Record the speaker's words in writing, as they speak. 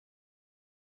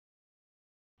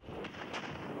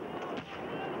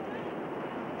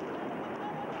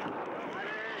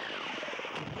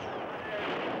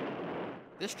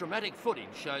This dramatic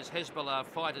footage shows Hezbollah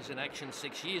fighters in action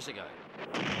 6 years ago.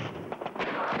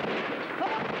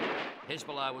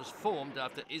 Hezbollah was formed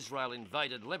after Israel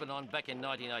invaded Lebanon back in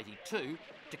 1982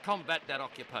 to combat that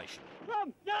occupation.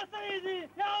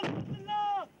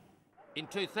 In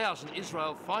 2000,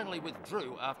 Israel finally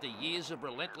withdrew after years of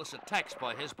relentless attacks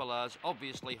by Hezbollah's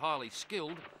obviously highly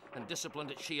skilled and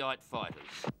disciplined Shiite fighters.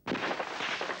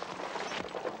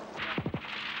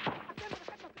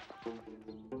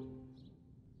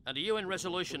 Under UN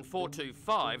Resolution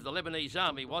 425, the Lebanese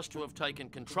army was to have taken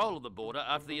control of the border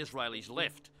after the Israelis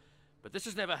left. But this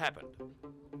has never happened.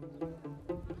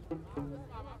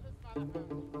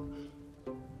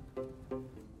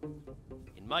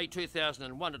 In May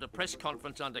 2001, at a press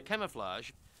conference under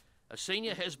camouflage, a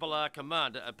senior Hezbollah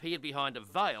commander appeared behind a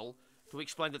veil to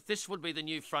explain that this would be the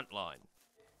new front line.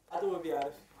 عدو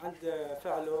بيعرف عند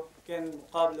فعله كان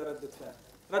مقابل لردة فعل.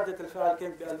 ردة الفعل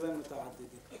كانت بألوان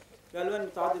متعددة. بألوان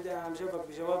متعددة عم جاوبك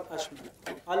بجواب أشمل.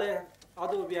 عليه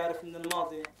عدو بيعرف من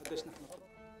الماضي قديش نحن.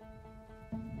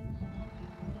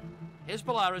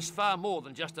 Hezbollah is far more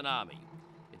than just an army.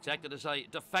 It's acted as a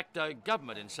de facto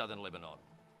government in southern Lebanon.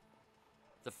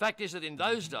 The fact is that in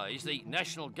those days, the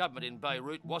national government in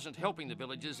Beirut wasn't helping the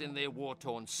villagers in their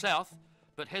war-torn south,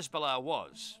 but Hezbollah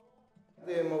was.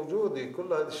 موجودة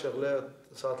كل هذه الشغلات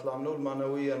صارت العملول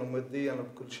معنويا وماديا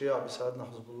بكل شيء عم بيساعدنا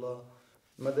حزب الله،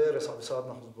 مدارس عم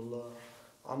بيساعدنا حزب الله،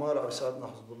 عمارة عم بيساعدنا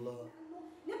حزب الله.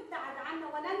 نبتعد عنه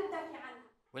وننتفي عنه.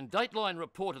 When Dateline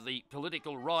reported the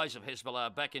political rise of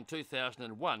Hezbollah back in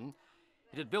 2001,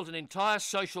 it had built an entire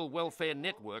social welfare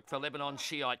network for Lebanon's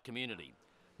Shiite community,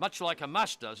 much like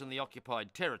Hamas does in the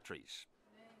occupied territories.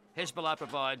 Hezbollah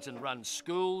provides and runs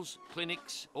schools,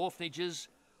 clinics, orphanages,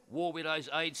 war widows'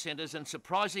 aid centres and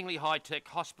surprisingly high-tech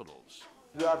hospitals.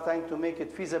 We are trying to make it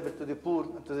feasible to the poor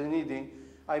and to the needy.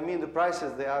 I mean the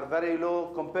prices, they are very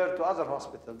low compared to other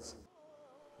hospitals.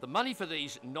 The money for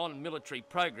these non-military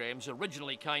programs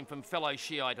originally came from fellow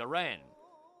Shiite Iran.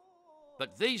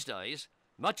 But these days,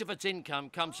 much of its income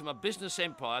comes from a business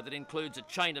empire that includes a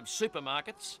chain of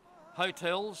supermarkets,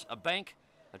 hotels, a bank,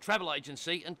 a travel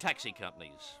agency and taxi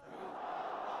companies.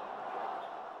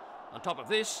 On top of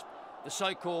this, the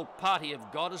so-called Party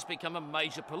of God has become a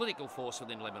major political force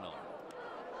within Lebanon.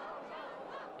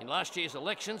 In last year's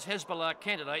elections, Hezbollah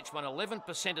candidates won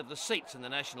 11% of the seats in the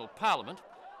National Parliament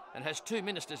and has 2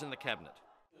 ministers in the cabinet.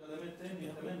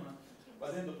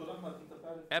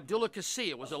 Abdullah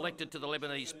Qasir was elected to the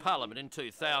Lebanese Parliament in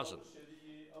 2000.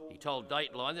 He told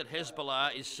Dateline that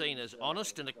Hezbollah is seen as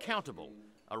honest and accountable,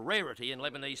 a rarity in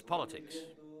Lebanese politics.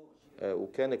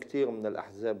 وكان كثير من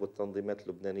الأحزاب والتنظيمات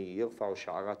اللبنانية يرفعوا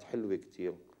شعارات حلوة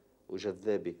كثير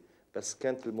وجذابة، بس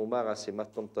كانت الممارسة ما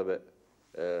تنطبق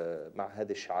مع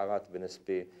هذه الشعارات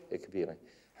بنسبة كبيرة.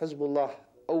 حزب الله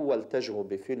أول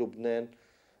تجربة في لبنان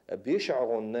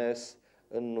بيشعروا الناس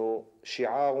إنه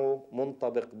شعاره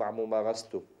منطبق مع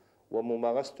ممارسته،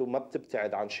 وممارسته ما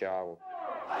بتبتعد عن شعاره.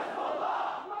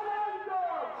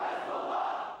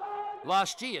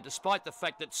 Last year, despite the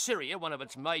fact that Syria, one of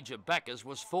its major backers,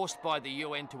 was forced by the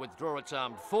UN to withdraw its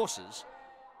armed forces,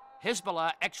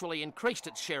 Hezbollah actually increased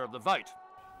its share of the vote.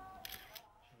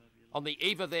 On the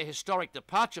eve of their historic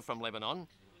departure from Lebanon,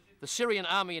 the Syrian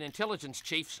army and intelligence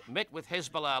chiefs met with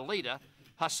Hezbollah leader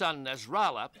Hassan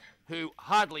Nasrallah, who,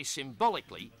 hardly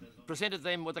symbolically, presented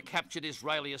them with a captured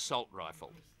Israeli assault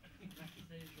rifle.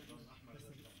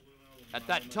 At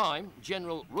that time,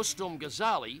 General Rustum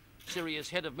Ghazali, Syria's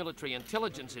head of military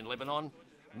intelligence in Lebanon,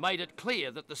 made it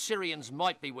clear that the Syrians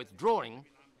might be withdrawing,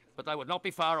 but they would not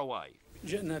be far away.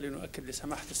 جئنا لنؤكد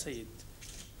لسماحة السيد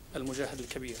المجاهد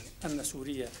الكبير أن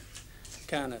سوريا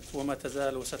كانت وما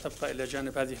تزال وستبقى إلى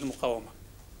جانب هذه المقاومة.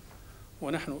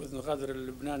 ونحن إذ نغادر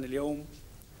لبنان اليوم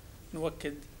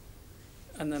نؤكد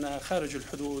أننا خارج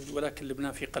الحدود ولكن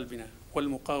لبنان في قلبنا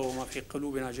والمقاومة في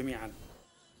قلوبنا جميعا.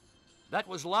 That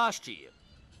was last year.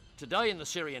 Today in the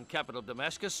Syrian capital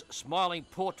Damascus, smiling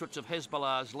portraits of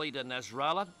Hezbollah's leader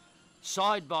Nasrallah,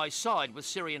 side by side with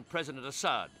Syrian President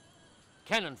Assad.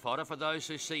 Cannon fodder for those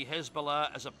who see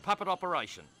Hezbollah as a puppet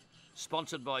operation,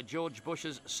 sponsored by George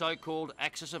Bush's so-called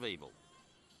Axis of Evil.